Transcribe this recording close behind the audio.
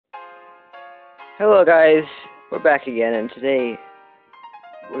Hello guys, we're back again, and today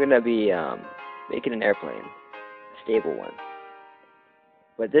we're gonna be making an airplane, a stable one,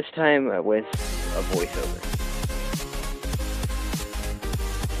 but this time with a voiceover.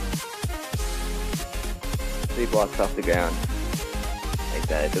 3 blocks off the ground, like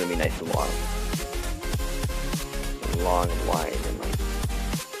that. It's gonna be nice and long and wide, and like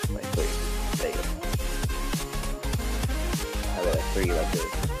 3. There you go. Have it at 3 like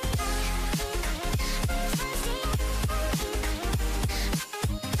this.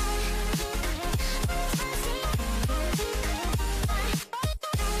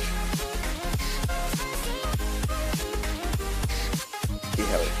 See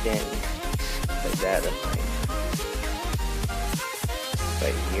how it stands like that. That's nice.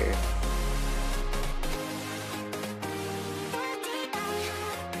 Right here.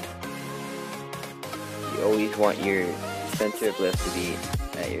 You always want your center of lift to be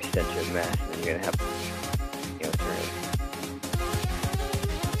at your center of mass, and then you're gonna have to, turn it.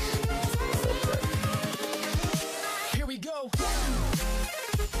 Here we go.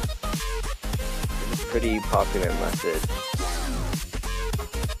 It's a pretty popular method.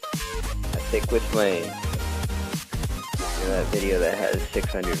 I think with my that video that has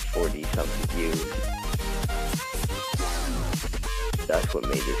 640 something views, that's what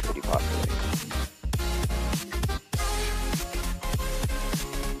made this pretty popular.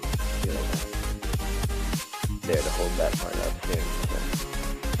 There to hold that part up soon.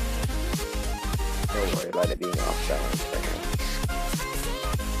 So don't worry about it being off balance right now.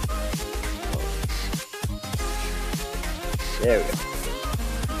 There we go.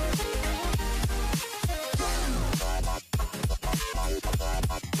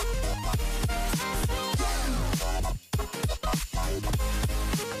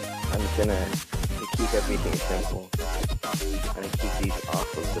 I'm just gonna, to keep everything simple, I'm gonna keep these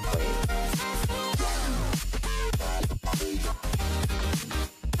off of the plane.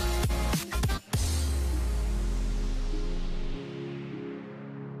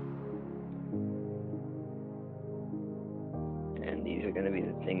 And these are gonna be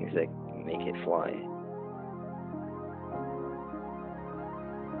the things that make it fly.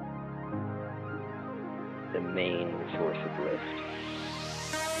 The main source of lift.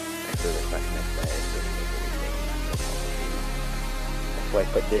 Actually, that's not connected. That's why I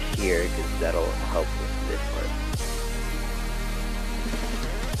put this here, because that'll help with this part.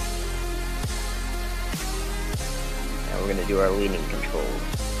 Now we're going to do our leaning controls.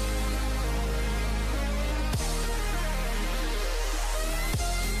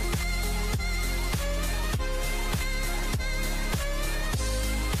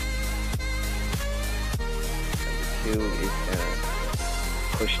 Number 2 is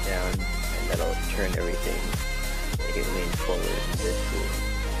push down, and that'll turn everything, make it lean forward. And this will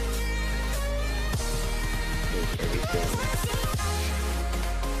make everything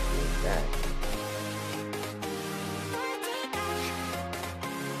lean back.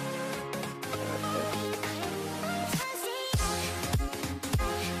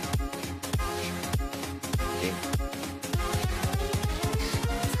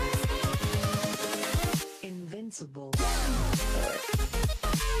 Invincible.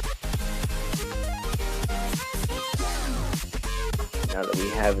 Now that we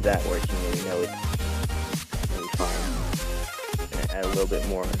have that working, we know it's really fine. I'm going to add a little bit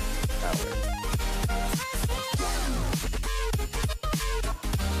more power.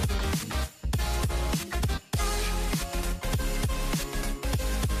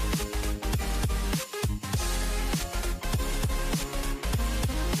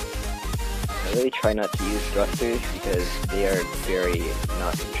 I really try not to use thrusters because they are very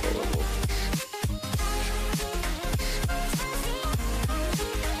not controllable.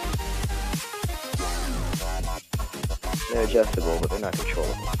 They're adjustable, but they're not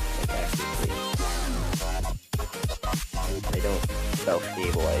controllable. Like actually, they don't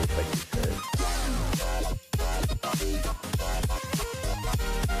self-stabilize like it says.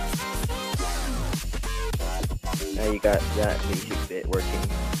 Now you got that basic bit working.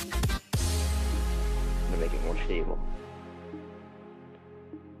 I'm gonna make it more stable.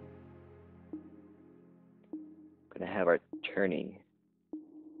 Gonna have our turning.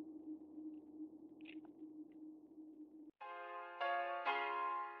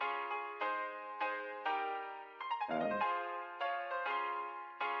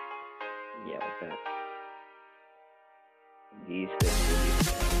 Yeah, like that. These things.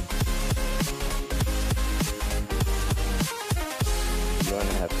 You want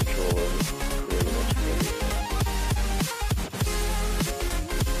to have control over pretty much everything.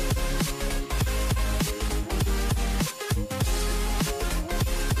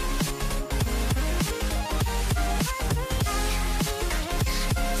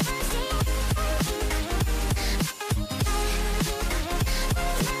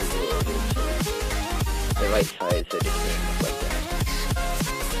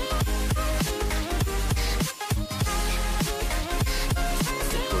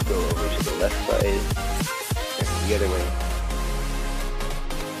 left side, turn the other way.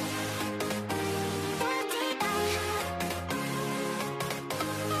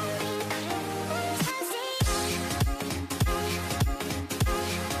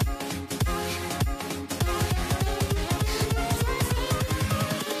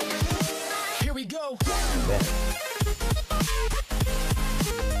 Here we go. Then,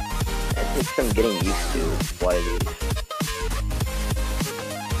 it takes some getting used to a lot of these.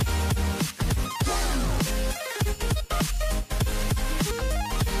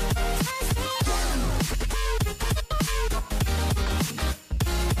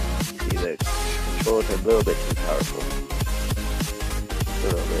 See, the controls are a little bit too powerful. A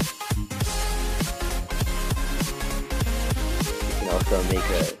little bit. You can also make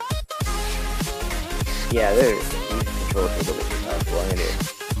a... Yeah, these controls are a little bit too powerful.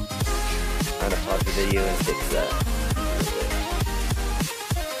 I'm gonna pause the video and fix that.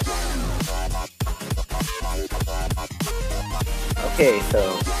 Okay, so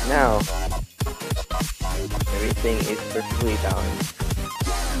now everything is perfectly balanced,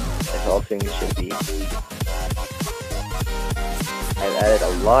 as all things should be. I've added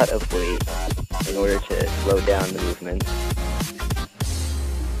a lot of weight in order to slow down the movement.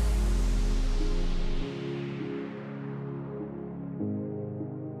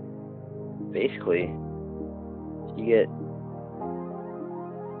 Basically, if you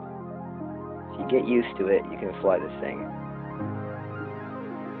get used to it, you can fly this thing.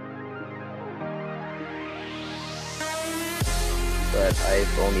 But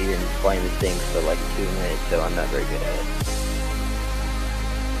I've only been flying this thing for like 2 minutes, so I'm not very good at it.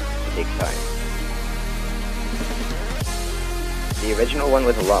 It takes time. The original one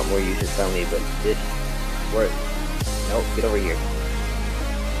was a lot more user-friendly, but this works. Nope, get over here.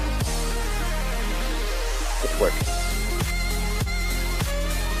 This works.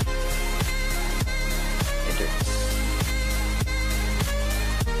 Enter.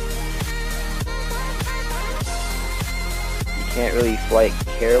 You can't really fly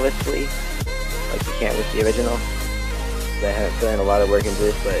carelessly like you can with the original. I haven't put in a lot of work into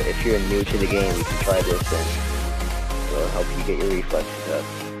this, but if you're new to the game, you can try this and it'll help you get your reflexes up.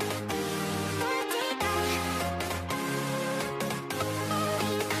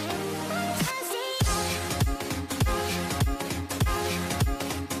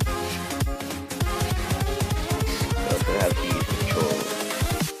 You also have these controls.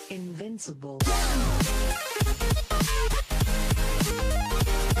 Invincible.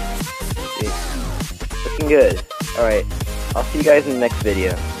 See? Looking good. Alright, I'll see you guys in the next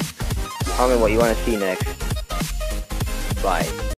video. Comment what you want to see next. Bye.